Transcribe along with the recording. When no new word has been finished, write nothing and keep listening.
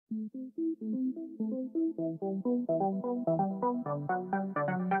And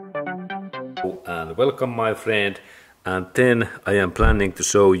welcome my friend, and then I am planning to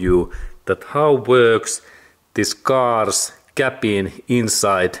show you that how works this car's cabin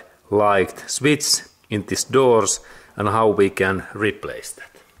inside light switch in these doors and how we can replace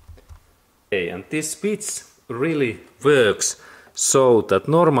that. Okay, and this switch really works so that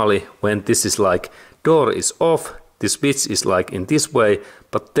normally when this is like door is off, the switch is like in this way,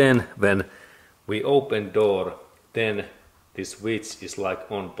 but then when we open door, then the switch is like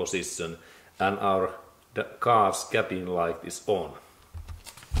on position and the car's cabin light is on.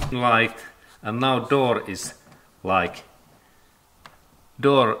 Light, and now door is like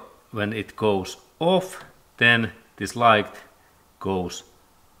door when it goes off, then this light goes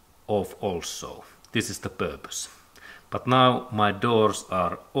off also. This is the purpose. But now my doors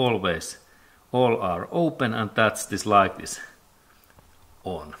are always, all are open, and that's this light is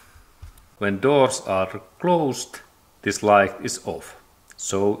on. When doors are closed, this light is off.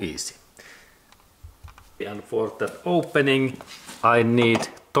 So easy. And for that opening I need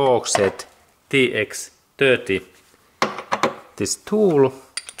torque set TX30, this tool,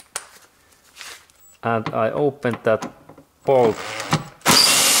 and I open that bolt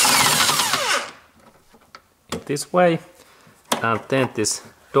in this way, and then this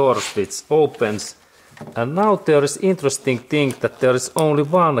door switch opens. And now there is interesting thing that there is only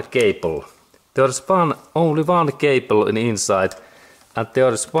one cable. There is only one cable in inside, and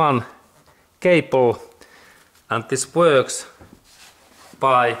there is one cable, and this works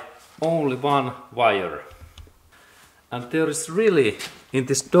by only one wire. And there is really in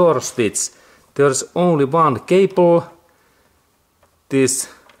this door switch there is only one cable. It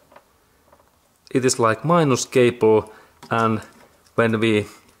is like minus cable, and when we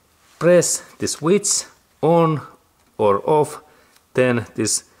press the switch on or off, then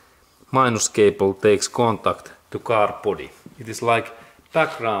this minus cable takes contact to car body. It is like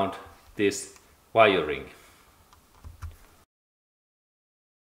background this wiring.